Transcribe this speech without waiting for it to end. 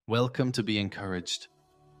Welcome to be encouraged.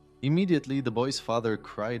 Immediately, the boy's father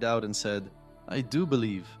cried out and said, I do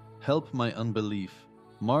believe. Help my unbelief.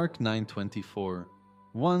 Mark 9:24.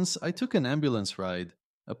 Once, I took an ambulance ride.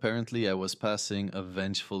 Apparently, I was passing a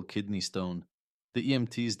vengeful kidney stone. The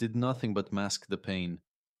EMTs did nothing but mask the pain.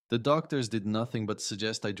 The doctors did nothing but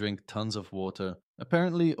suggest I drink tons of water.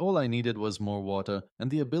 Apparently, all I needed was more water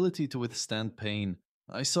and the ability to withstand pain.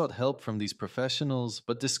 I sought help from these professionals,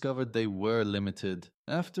 but discovered they were limited.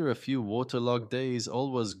 After a few waterlogged days,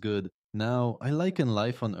 all was good. Now, I liken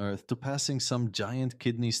life on Earth to passing some giant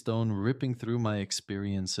kidney stone ripping through my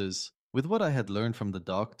experiences. With what I had learned from the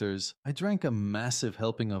doctors, I drank a massive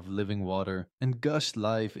helping of living water and gushed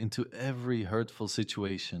life into every hurtful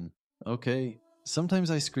situation. Okay,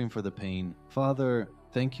 sometimes I scream for the pain. Father,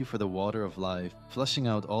 thank you for the water of life, flushing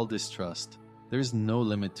out all distrust. There is no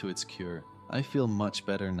limit to its cure. I feel much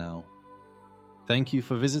better now. Thank you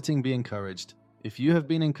for visiting Be Encouraged. If you have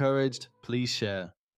been encouraged, please share.